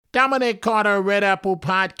Dominic Carter, Red Apple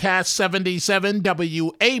Podcast 77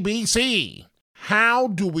 WABC. How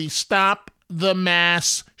do we stop the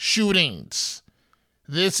mass shootings?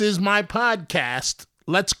 This is my podcast.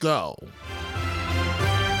 Let's go.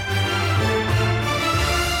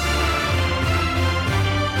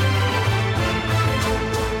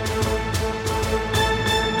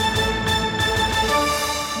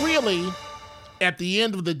 Really, at the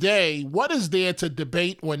end of the day, what is there to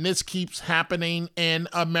debate when this keeps happening in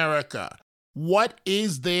America? What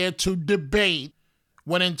is there to debate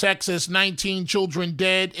when in Texas, 19 children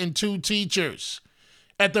dead and 2 teachers?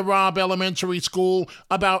 At the Robb Elementary School,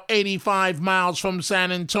 about 85 miles from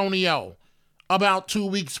San Antonio. About 2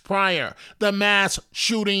 weeks prior, the mass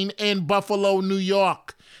shooting in Buffalo, New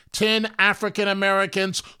York. 10 African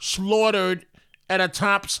Americans slaughtered at a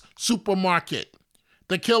Tops supermarket.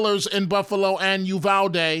 The killers in Buffalo and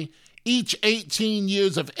Uvalde, each 18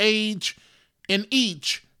 years of age, and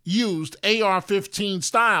each used AR-15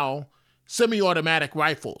 style semi-automatic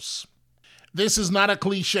rifles. This is not a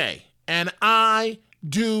cliche, and I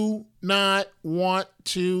do not want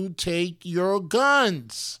to take your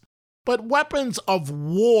guns. But weapons of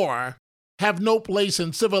war have no place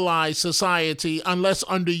in civilized society unless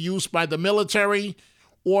under use by the military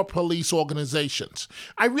or police organizations.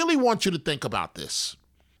 I really want you to think about this.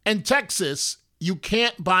 In Texas, you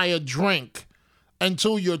can't buy a drink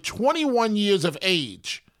until you're 21 years of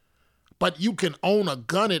age, but you can own a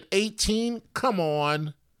gun at 18? Come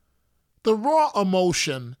on. The raw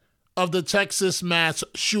emotion of the Texas mass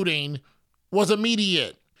shooting was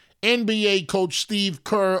immediate. NBA coach Steve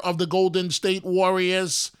Kerr of the Golden State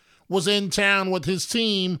Warriors was in town with his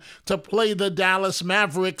team to play the Dallas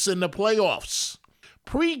Mavericks in the playoffs.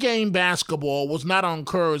 Pre-game basketball was not on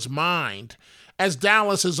Kerr's mind, as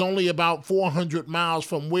Dallas is only about 400 miles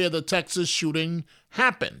from where the Texas shooting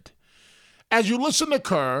happened. As you listen to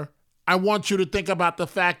Kerr, I want you to think about the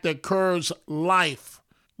fact that Kerr's life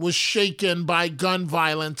was shaken by gun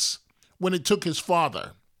violence when it took his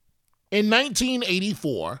father. In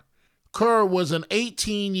 1984, Kerr was an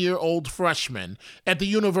 18-year-old freshman at the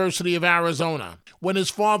University of Arizona when his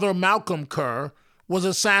father, Malcolm Kerr, was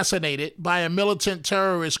assassinated by a militant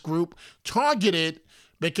terrorist group targeted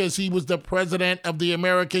because he was the president of the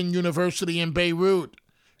American University in Beirut.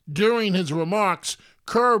 During his remarks,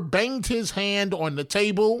 Kerr banged his hand on the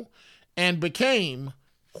table and became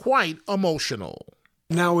quite emotional.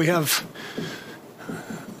 Now we have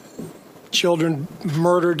children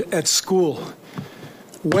murdered at school.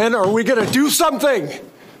 When are we going to do something?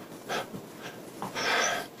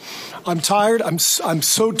 I'm tired. I'm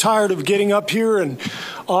so tired of getting up here and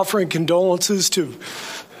offering condolences to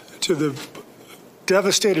the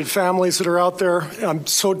devastated families that are out there. I'm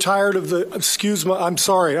so tired of I'm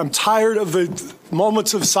tired of the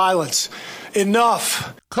moments of silence.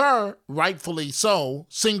 Enough. Kerr, rightfully so,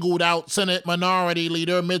 singled out Senate Minority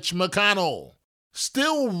Leader Mitch McConnell.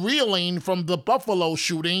 Still reeling from the Buffalo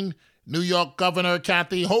shooting, New York Governor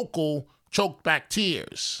Kathy Hochul choked back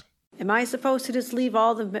tears. Am I supposed to just leave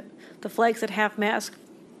all the flags at half-mast?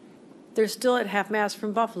 They're still at half-mast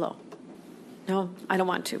from Buffalo. No, I don't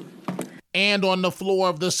want to. And on the floor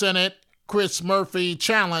of the Senate, Chris Murphy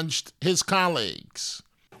challenged his colleagues.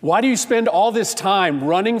 Why do you spend all this time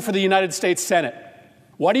running for the United States Senate?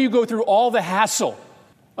 Why do you go through all the hassle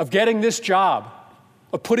of getting this job,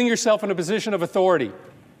 of putting yourself in a position of authority?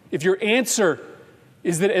 If your answer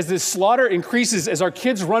is that as this slaughter increases, as our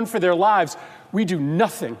kids run for their lives, we do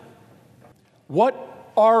nothing. What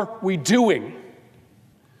are we doing?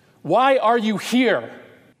 Why are you here,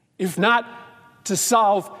 if not to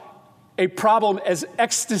solve a problem as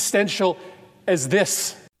existential as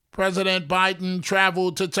this? President Biden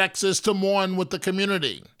traveled to Texas to mourn with the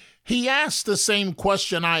community. He asked the same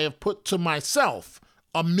question I have put to myself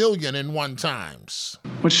 1,000,001 times.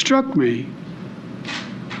 What struck me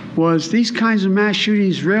was these kinds of mass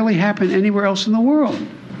shootings rarely happen anywhere else in the world.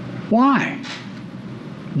 Why?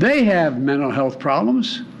 They have mental health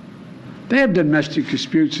problems. They have domestic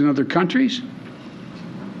disputes in other countries.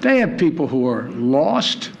 They have people who are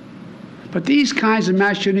lost. But these kinds of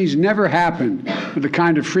mass shootings never happen with the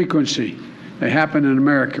kind of frequency they happen in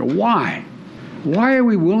America. Why? Why are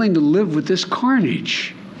we willing to live with this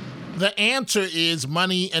carnage? The answer is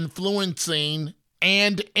money influencing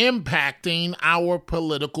and impacting our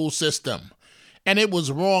political system. And it was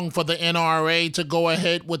wrong for the NRA to go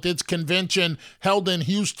ahead with its convention held in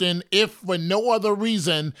Houston if, for no other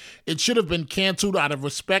reason, it should have been canceled out of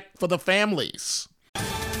respect for the families.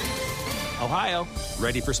 Ohio,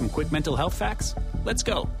 ready for some quick mental health facts? Let's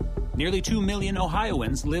go. Nearly 2 million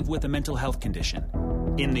Ohioans live with a mental health condition.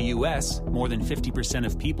 In the U.S., more than 50%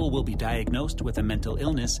 of people will be diagnosed with a mental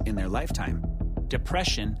illness in their lifetime.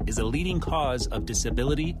 Depression is a leading cause of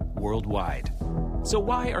disability worldwide. So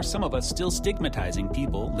why are some of us still stigmatizing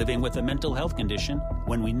people living with a mental health condition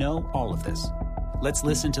when we know all of this? Let's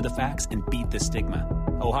listen to the facts and beat the stigma.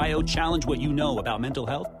 Ohio, challenge what you know about mental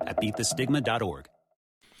health at beatthestigma.org.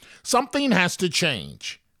 Something has to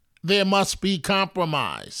change. There must be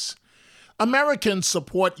compromise. Americans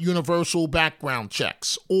support universal background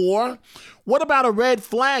checks. Or what about a red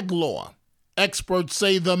flag law? Experts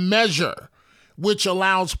say the measure, which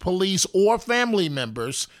allows police or family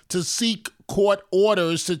members to seek court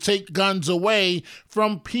orders to take guns away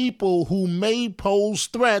from people who may pose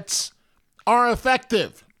threats, are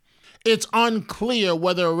effective. It's unclear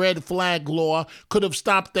whether a red flag law could have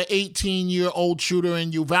stopped the 18-year-old shooter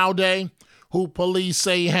in Uvalde, who police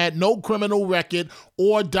say had no criminal record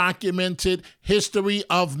or documented history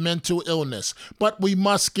of mental illness. But we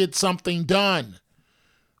must get something done.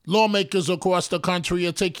 Lawmakers across the country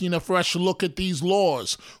are taking a fresh look at these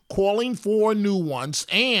laws, calling for new ones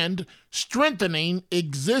and strengthening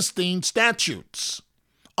existing statutes.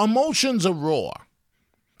 Emotions are raw.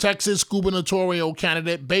 Texas gubernatorial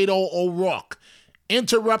candidate Beto O'Rourke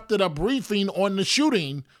interrupted a briefing on the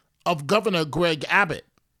shooting of Governor Greg Abbott.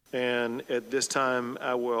 And at this time,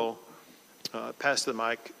 I will pass the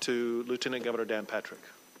mic to Lieutenant Governor Dan Patrick.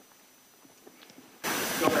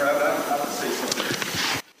 Governor Abbott, I have to say something.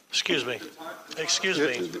 Excuse me.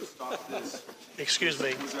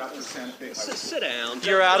 Sit down.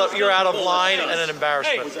 You're out of line and an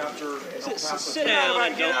embarrassment. Sit down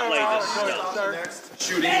and don't play this stuff. Next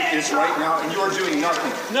shooting is right now, and you're doing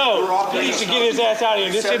nothing. No, he needs to get his ass out of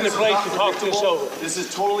here. This isn't the place to talk this over. This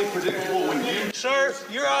is totally predictable when you... Sir,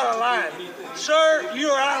 you're out of line. Sir, you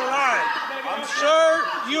are out of line. Sir,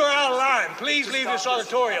 you are out of line. Please leave this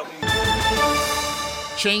auditorium.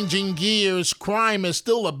 Changing gears, crime is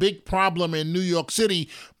still a big problem in New York City,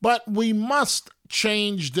 but we must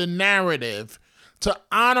change the narrative to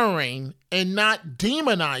honoring and not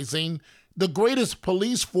demonizing the greatest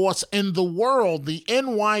police force in the world, the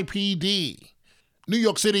NYPD. New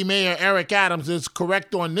York City Mayor Eric Adams is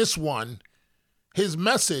correct on this one. His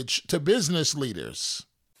message to business leaders.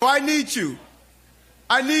 I need you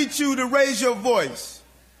to raise your voice.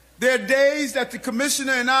 There are days that the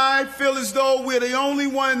commissioner and I feel as though we're the only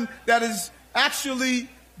one that is actually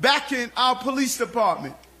backing our police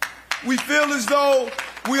department. We feel as though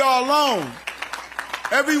we are alone.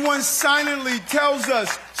 Everyone silently tells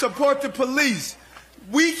us, support the police.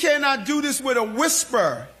 We cannot do this with a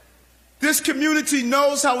whisper. This community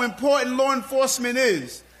knows how important law enforcement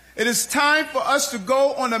is. It is time for us to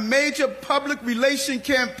go on a major public relation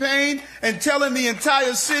campaign and telling the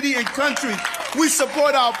entire city and country we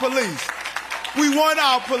support our police. We want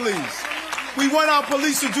our police. We want our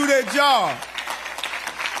police to do their job.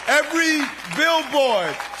 Every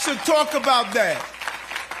billboard should talk about that.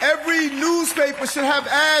 Every newspaper should have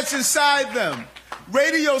ads inside them.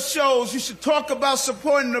 Radio shows, you should talk about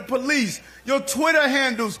supporting the police. Your Twitter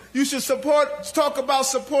handles, you should talk about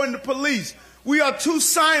supporting the police. We are too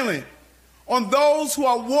silent on those who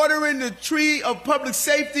are watering the tree of public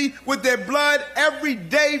safety with their blood every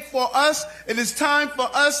day for us. It is time for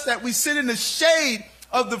us that we sit in the shade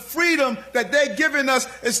of the freedom that they're giving us.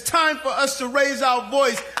 It's time for us to raise our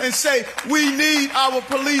voice and say, we need our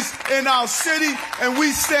police in our city, and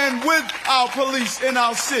we stand with our police in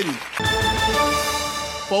our city.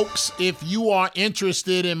 Folks, if you are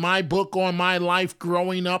interested in my book on my life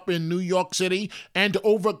growing up in New York City and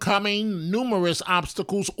overcoming numerous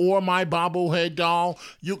obstacles, or my bobblehead doll,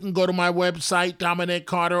 you can go to my website,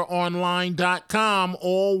 DominicCarterOnline.com,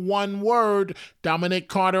 all one word,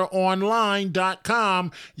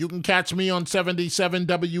 DominicCarterOnline.com. You can catch me on 77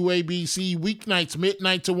 WABC weeknights,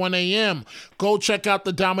 midnight to 1 a.m. Go check out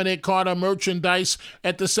the Dominic Carter merchandise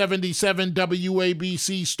at the 77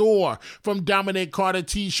 WABC store. From Dominic Carter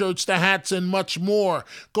T-shirts to hats and much more.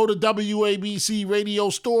 Go to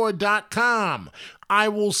WABCRadiostore.com. I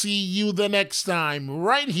will see you the next time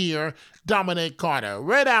right here, Dominic Carter,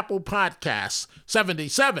 Red Apple Podcast,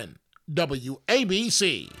 77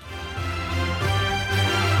 WABC.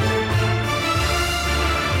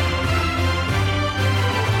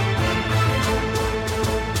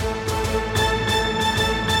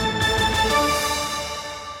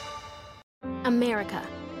 America.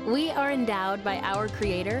 We are endowed by our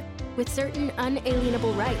Creator with certain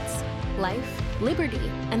unalienable rights: life, liberty,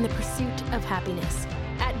 and the pursuit of happiness.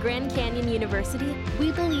 At Grand Canyon University,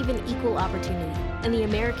 we believe in equal opportunity, and the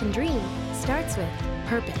American dream starts with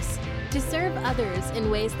purpose. To serve others in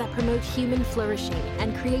ways that promote human flourishing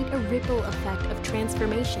and create a ripple effect of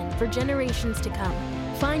transformation for generations to come.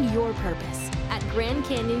 Find your purpose at Grand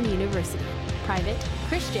Canyon University. Private,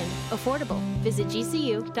 Christian, affordable. Visit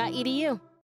gcu.edu.